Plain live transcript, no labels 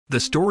The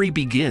story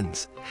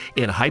begins.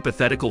 In a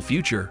hypothetical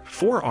future,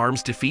 4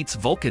 Arms defeats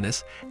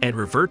Vulkanus and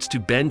reverts to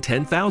Ben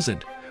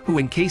 10,000, who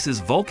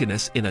encases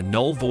Vulkanus in a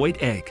null void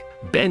egg.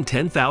 Ben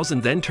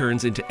 10,000 then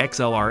turns into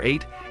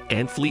XLR8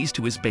 and flees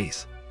to his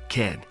base.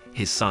 Ken,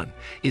 his son,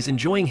 is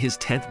enjoying his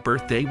 10th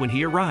birthday when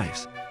he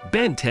arrives.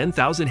 Ben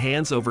 10,000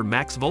 hands over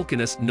Max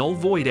Vulkanus' null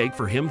void egg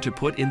for him to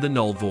put in the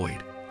null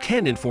void.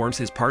 Ken informs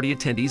his party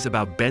attendees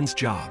about Ben's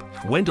job.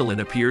 Gwendolyn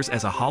appears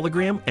as a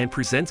hologram and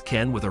presents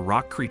Ken with a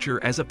rock creature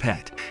as a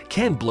pet.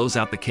 Ken blows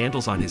out the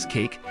candles on his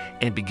cake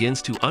and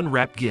begins to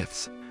unwrap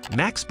gifts.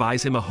 Max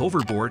buys him a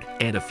hoverboard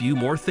and a few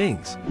more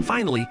things.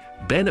 Finally,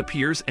 Ben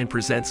appears and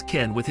presents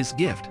Ken with his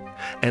gift,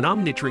 an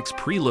Omnitrix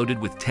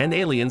preloaded with 10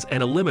 aliens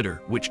and a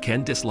limiter, which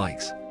Ken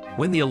dislikes.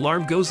 When the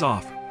alarm goes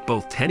off,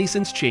 both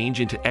Tennysons change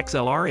into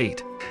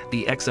XLR8.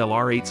 The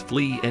XLR8s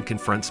flee and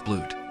confront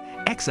Sploot.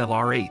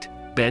 XLR8,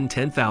 Ben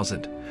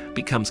 10,000,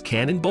 becomes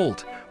Cannon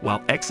Bolt, while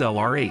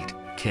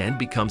XLR8, Ken,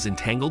 becomes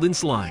entangled in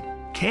slime.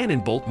 Cannon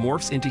Bolt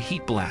morphs into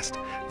Heat Blast,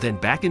 then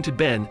back into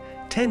Ben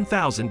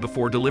 10,000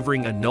 before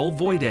delivering a null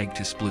void egg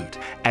to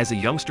Sploot. As a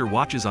youngster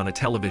watches on a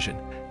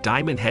television,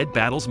 Diamond Head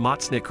battles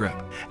Mott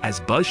Snickrep. As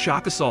Buzz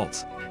Shock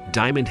assaults,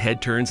 Diamond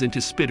Head turns into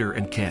Spitter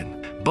and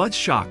Ken. Buzz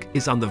Shock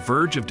is on the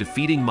verge of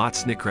defeating Mott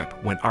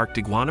Snickrep when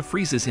Arctiguana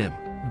freezes him.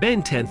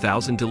 Ben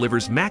 10,000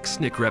 delivers Max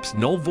Snickrep's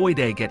null void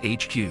egg at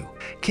HQ.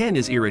 Ken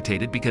is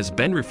irritated because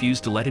Ben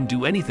refused to let him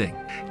do anything.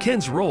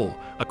 Ken's role,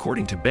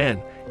 according to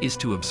Ben, is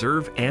to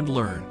observe and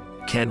learn.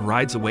 Ken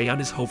rides away on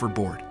his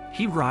hoverboard.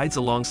 He rides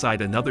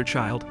alongside another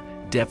child,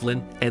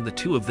 Devlin, and the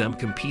two of them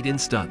compete in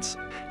stunts.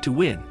 To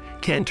win,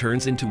 Ken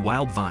turns into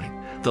Wildvine.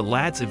 The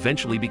lads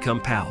eventually become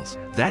pals.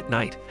 That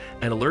night,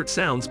 an alert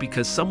sounds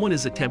because someone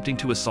is attempting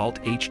to assault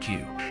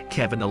HQ.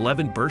 Kevin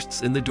 11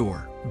 bursts in the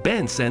door.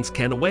 Ben sends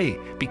Ken away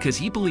because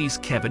he believes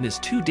Kevin is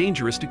too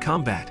dangerous to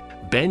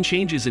combat. Ben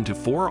changes into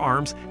 4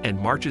 Arms and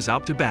marches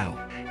out to battle.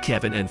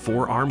 Kevin and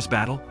 4 Arms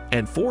battle,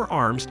 and 4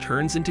 Arms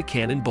turns into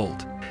Cannon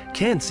Bolt.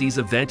 Ken sees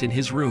a vent in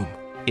his room.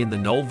 In the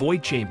null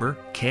void chamber,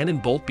 Cannon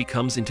Bolt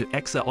becomes into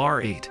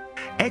XLR8.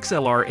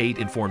 XLR8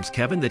 informs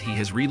Kevin that he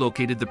has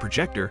relocated the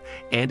projector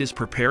and is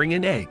preparing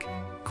an egg.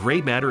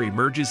 Gray matter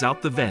emerges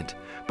out the vent,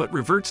 but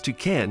reverts to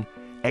Ken.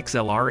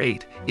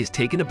 XLR8 is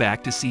taken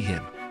aback to see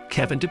him.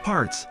 Kevin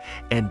departs,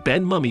 and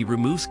Ben Mummy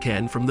removes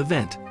Ken from the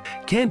vent.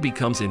 Ken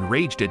becomes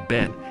enraged at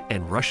Ben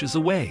and rushes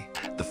away.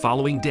 The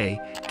following day,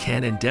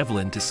 Ken and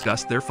Devlin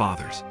discuss their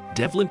fathers.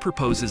 Devlin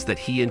proposes that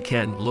he and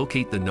Ken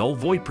locate the null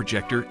void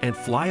projector and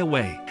fly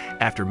away.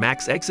 After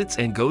Max exits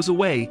and goes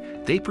away,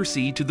 they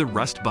proceed to the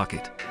rust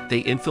bucket. They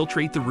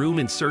infiltrate the room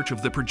in search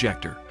of the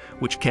projector,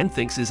 which Ken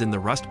thinks is in the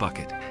rust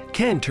bucket.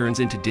 Ken turns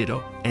into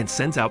Ditto and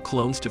sends out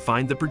clones to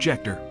find the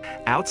projector.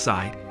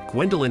 Outside,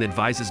 Gwendolyn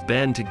advises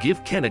Ben to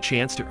give Ken a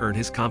chance to earn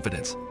his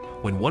confidence.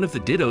 When one of the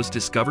Dittos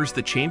discovers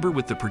the chamber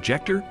with the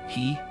projector,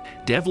 he,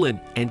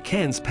 Devlin, and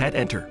Ken's pet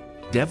enter.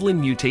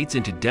 Devlin mutates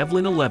into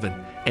Devlin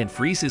 11 and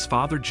frees his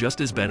father just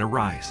as Ben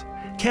arrives.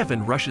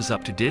 Kevin rushes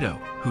up to Ditto,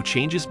 who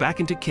changes back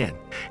into Ken,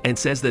 and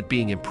says that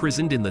being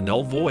imprisoned in the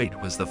null void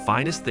was the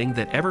finest thing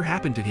that ever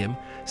happened to him,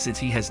 since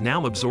he has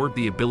now absorbed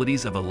the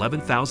abilities of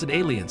 11,000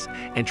 aliens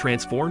and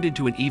transformed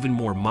into an even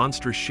more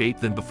monstrous shape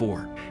than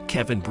before.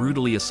 Kevin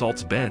brutally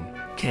assaults Ben,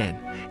 Ken,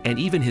 and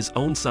even his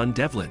own son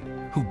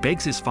Devlin, who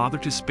begs his father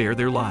to spare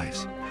their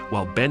lives.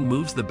 While Ben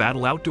moves the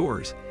battle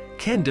outdoors,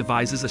 Ken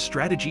devises a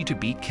strategy to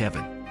beat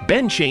Kevin.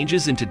 Ben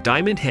changes into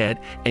Diamond Head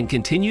and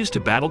continues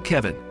to battle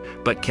Kevin,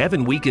 but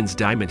Kevin weakens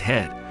Diamond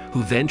Head,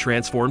 who then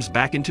transforms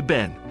back into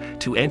Ben.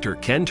 To enter,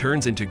 Ken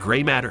turns into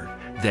Gray Matter,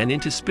 then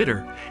into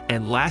Spitter,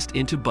 and last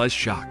into Buzz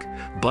Shock.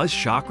 Buzz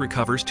Shock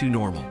recovers to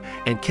normal,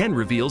 and Ken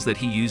reveals that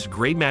he used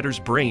Gray Matter's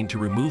brain to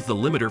remove the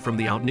limiter from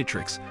the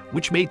Omnitrix,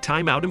 which made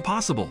timeout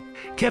impossible.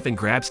 Kevin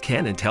grabs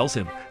Ken and tells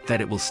him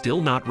that it will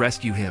still not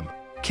rescue him.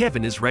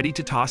 Kevin is ready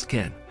to toss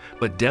Ken,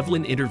 but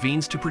Devlin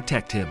intervenes to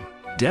protect him.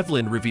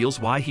 Devlin reveals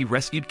why he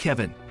rescued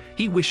Kevin.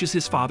 He wishes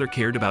his father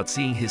cared about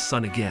seeing his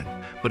son again,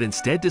 but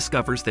instead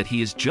discovers that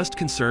he is just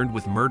concerned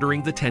with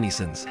murdering the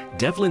Tennysons.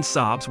 Devlin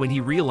sobs when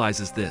he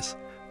realizes this,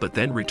 but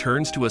then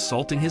returns to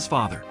assaulting his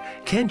father.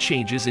 Ken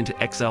changes into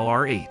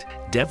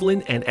XLR8.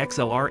 Devlin and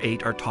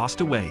XLR8 are tossed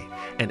away,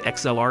 and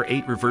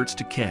XLR8 reverts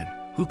to Ken,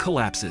 who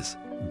collapses.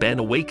 Ben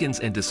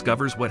awakens and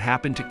discovers what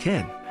happened to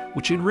Ken,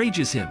 which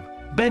enrages him.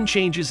 Ben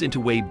changes into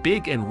Way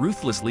Big and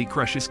ruthlessly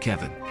crushes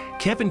Kevin.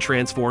 Kevin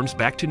transforms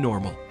back to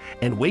normal,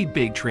 and Way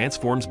Big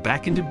transforms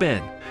back into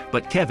Ben,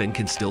 but Kevin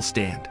can still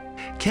stand.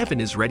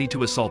 Kevin is ready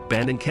to assault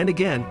Ben and Ken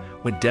again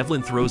when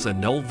Devlin throws a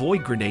null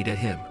void grenade at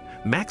him.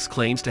 Max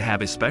claims to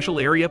have a special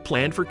area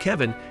planned for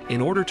Kevin in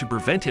order to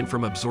prevent him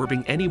from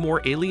absorbing any more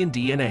alien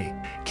DNA.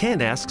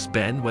 Ken asks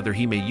Ben whether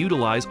he may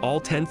utilize all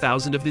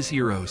 10,000 of his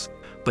heroes,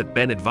 but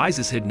Ben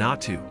advises him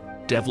not to.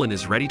 Devlin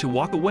is ready to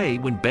walk away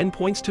when Ben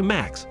points to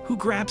Max, who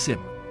grabs him.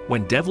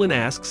 When Devlin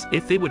asks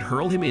if they would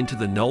hurl him into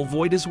the null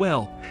void as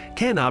well,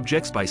 Ken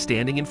objects by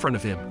standing in front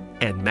of him,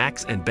 and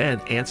Max and Ben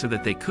answer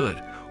that they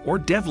could, or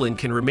Devlin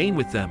can remain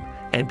with them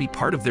and be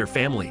part of their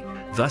family.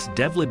 Thus,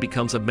 Devlin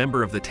becomes a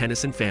member of the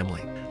Tennyson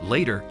family.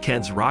 Later,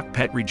 Ken's rock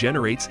pet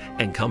regenerates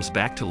and comes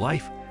back to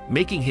life,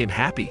 making him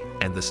happy,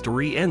 and the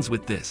story ends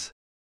with this.